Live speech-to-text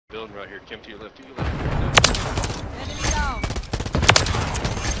Building right here. Kim, to your left, to your left. Enemy down.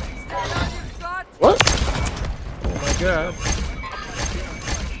 Stand on your guard. What? Oh my god.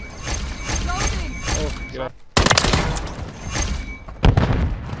 Loading. Oh god.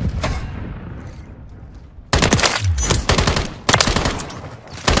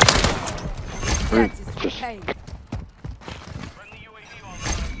 That is okay.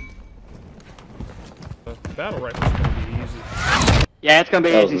 Battle rifle's gonna be easy. Yeah, it's gonna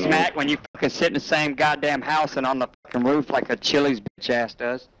be easy smack when you fucking sit in the same goddamn house and on the fucking roof like a Chili's bitch ass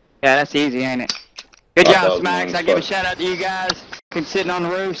does. Yeah, that's easy, ain't it? Good job, Smacks. I give a shout out to you guys. Fucking sitting on the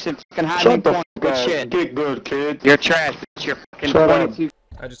roofs and fucking hiding points. Good shit. Get good, kid. You're trash, bitch. You're fucking Shut up. 22.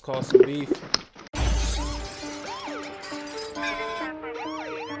 I just caught some beef.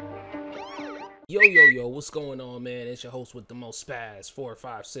 Yo, what's going on, man? It's your host with the most spaz,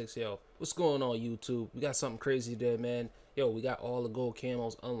 456. Yo, what's going on, YouTube? We got something crazy today, man. Yo, we got all the gold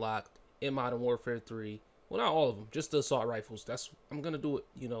camos unlocked in Modern Warfare 3. Well, not all of them, just the assault rifles. I'm gonna do it,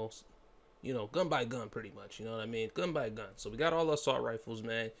 you know, gun by gun, pretty much. You know what I mean? Gun by gun. So we got all the assault rifles,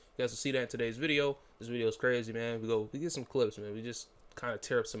 man. You guys will see that in today's video. This video is crazy, man. We get some clips, man. We just kind of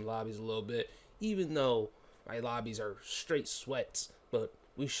tear up some lobbies a little bit, even though my lobbies are straight sweats, but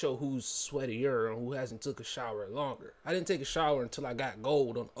we show who's sweatier and who hasn't took a shower longer. I didn't take a shower until I got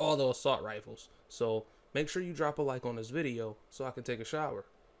gold on all the assault rifles. So make sure you drop a like on this video so I can take a shower.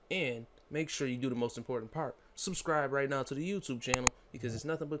 And make sure you do the most important part. Subscribe right now to the YouTube channel because it's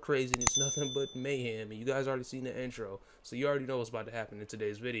nothing but crazy and it's nothing but mayhem. And you guys already seen the intro, so you already know what's about to happen in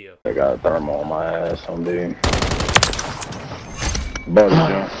today's video. I got a thermal on my ass, I'm dude. Buddy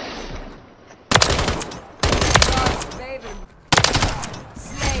jump. Baby.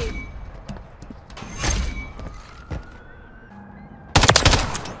 Slave.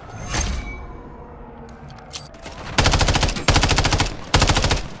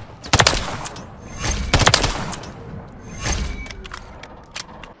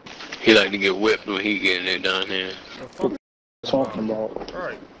 He like to get whipped when he getting it down here. What talking about?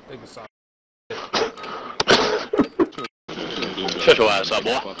 Alright, take a shot. Shut your ass up,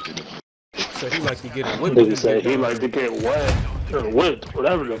 boy. So he like to get it whipped. Nigga said he like to get wet or whipped,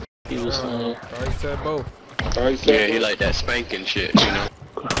 whatever the f he was saying. Alright, said both. Yeah, he like that spanking shit, you know.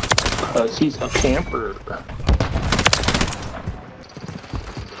 Cause he's a camper.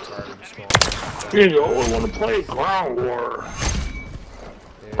 You always want to play ground war.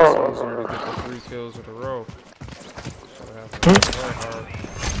 Yeah, it's easier to get the 3 kills in a row. So I have to play hard.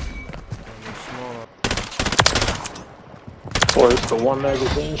 And Or it's the one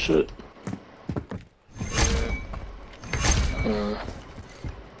magazine shit. Yeah.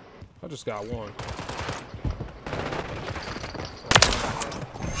 I just got one.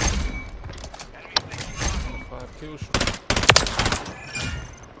 5 kill shot.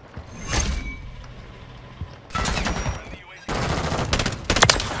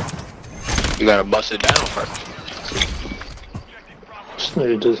 You gotta bust it down first. This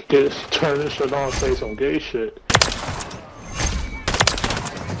nigga just turn this shit on and say some gay shit. So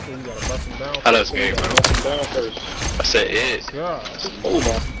you gotta bust him down. How does game, bro? Bust him down first. I said it. God.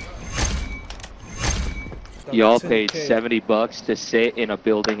 Y'all paid $70 to sit in a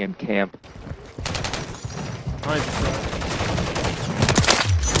building and camp. There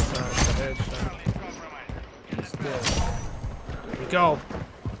we go.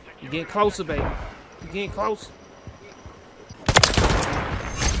 You getting closer, baby. You getting close.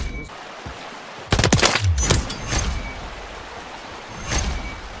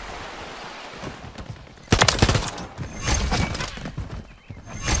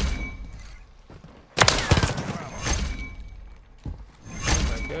 Oh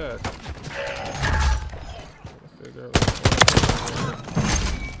my god. Figure out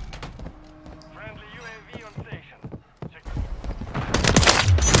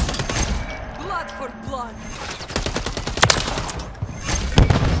Blood for blood.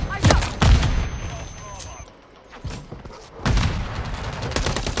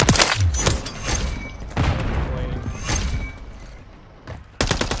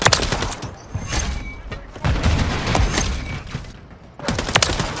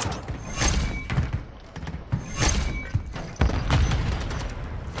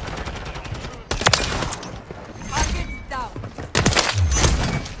 Targets down.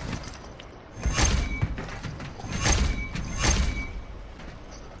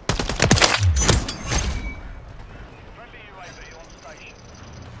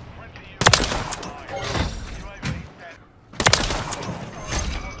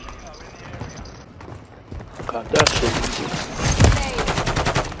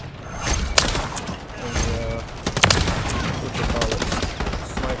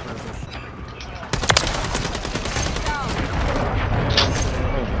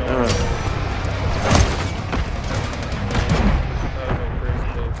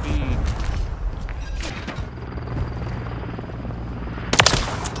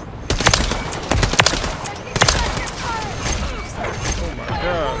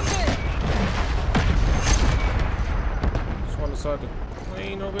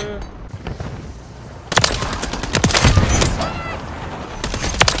 over here.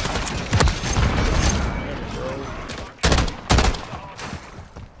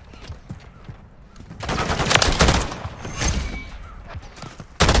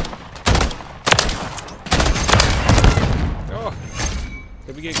 Oh,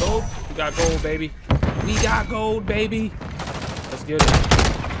 did we get gold? We got gold, baby. We got gold, baby. Let's get it.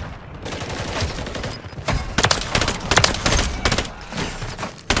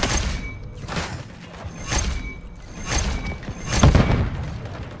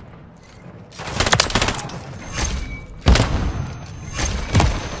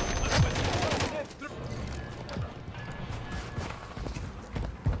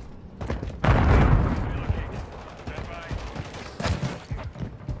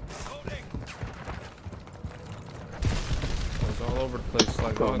 All over the place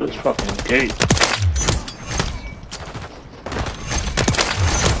like Bro, monkeys. this fucking gate.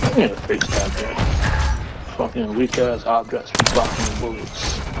 I need to fix that, man. Fucking weak ass objects for blocking the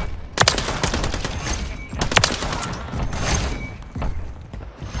bullets.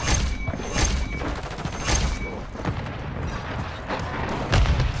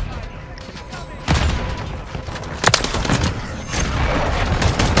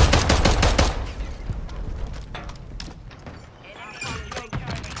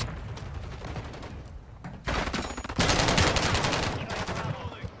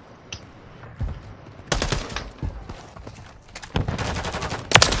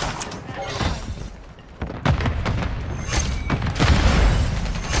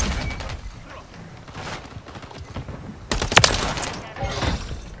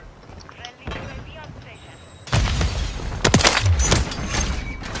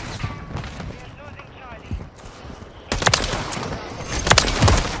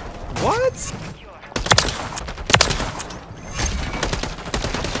 What?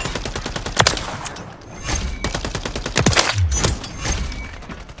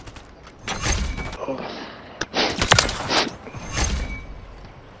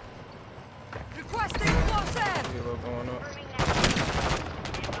 Requesting water! See what's going on.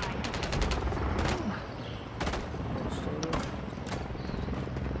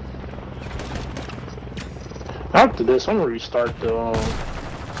 After this, I'm gonna restart the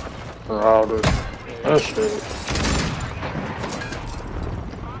router. That shit.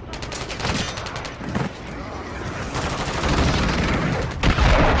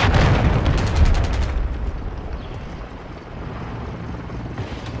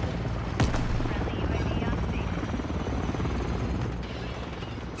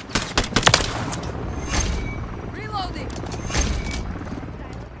 Reloading!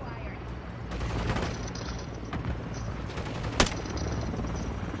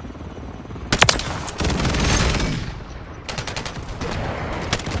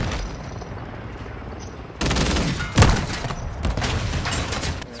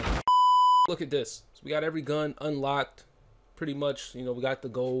 Look at this. So we got every gun unlocked. Pretty much, you know, we got the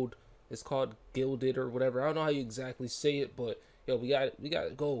gold. It's called gilded or whatever. I don't know how you exactly say it, but yo, we got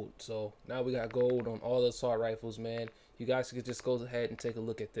gold. So now we got gold on all the assault rifles, man. You guys can just go ahead and take a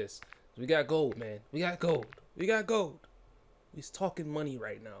look at this. We got gold, man. We got gold. We got gold. We's talking money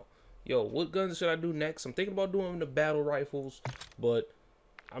right now. Yo, what guns should I do next? I'm thinking about doing the battle rifles, but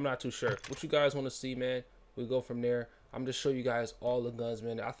I'm not too sure. What you guys want to see, man? We go from there. I'm just show you guys all the guns,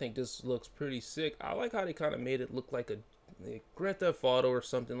 man. I think this looks pretty sick. I like how they kind of made it look like a Grand Theft Auto or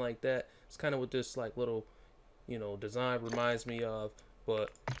something like that. It's kind of what this like little, you know, design reminds me of.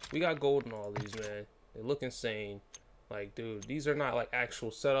 But we got gold in all these, man. They look insane. Like, dude, these are not like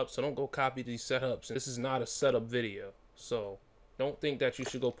actual setups, so don't go copy these setups. This is not a setup video, so don't think that you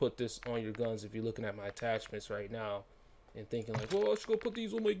should go put this on your guns if you're looking at my attachments right now and thinking like, well, I should go put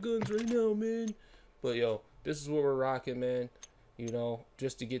these on my guns right now, man. But yo, this is what we're rocking, man. You know,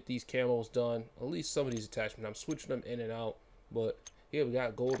 just to get these camos done. At least some of these attachments. I'm switching them in and out. But yeah, we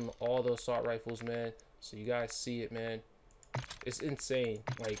got gold in all the assault rifles, man. So you guys see it, man. It's insane.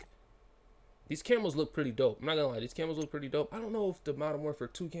 Like, these camos look pretty dope. I'm not gonna lie, these camos look pretty dope. I don't know if the Modern Warfare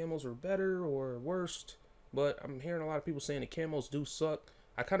 2 camos are better or worst, but I'm hearing a lot of people saying the camos do suck.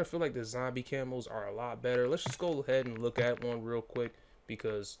 I kind of feel like the zombie camos are a lot better. Let's just go ahead and look at one real quick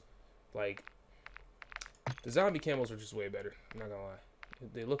because, like, the zombie camos are just way better. I'm not gonna lie.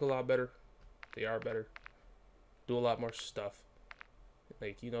 They look a lot better. They are better. Do a lot more stuff.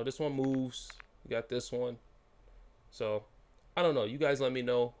 Like, you know, this one moves. You got this one. So, I don't know. You guys let me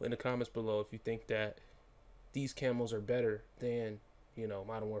know in the comments below if you think that these camos are better than, you know,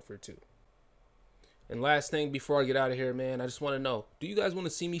 Modern Warfare 2. And last thing before I get out of here, man, I just want to know, do you guys want to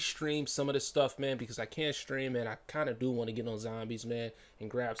see me stream some of this stuff, man? Because I can't stream, and I kind of do want to get on zombies, man,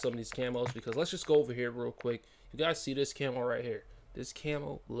 and grab some of these camos. Because let's just go over here real quick. You guys see this camo right here? This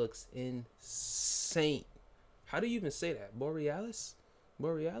camo looks insane. How do you even say that? Borealis?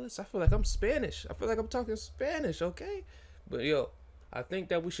 Borealis? I feel like I'm Spanish. I feel like I'm talking Spanish, okay? But, yo, I think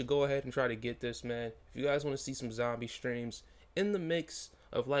that we should go ahead and try to get this, man. If you guys want to see some zombie streams in the mix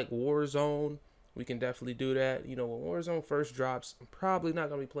of, like, Warzone, we can definitely do that. You know, when Warzone first drops, I'm probably not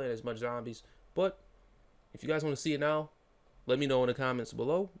going to be playing as much zombies. But if you guys want to see it now, let me know in the comments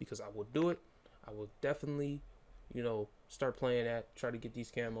below, because I will do it. I will definitely, you know, start playing that. Try to get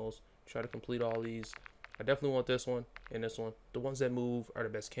these camos. Try to complete all these. I definitely want this one and this one. The ones that move are the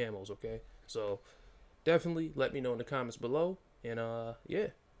best camos, okay? So definitely let me know in the comments below. And, yeah,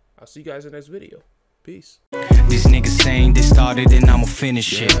 I'll see you guys in the next video. Peace. These niggas saying they started and I'ma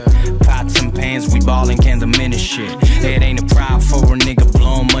finish it. Pots and pans, we ballin', can't diminish it. It ain't a problem for a nigga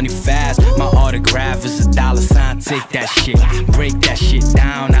blowing money fast. My autograph is $$. Take that shit, break that shit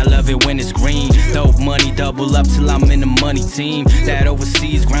down. I love it when it's green. Dope money, double up till I'm in the money team. That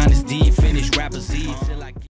overseas grind is deep, finish rappers eat till I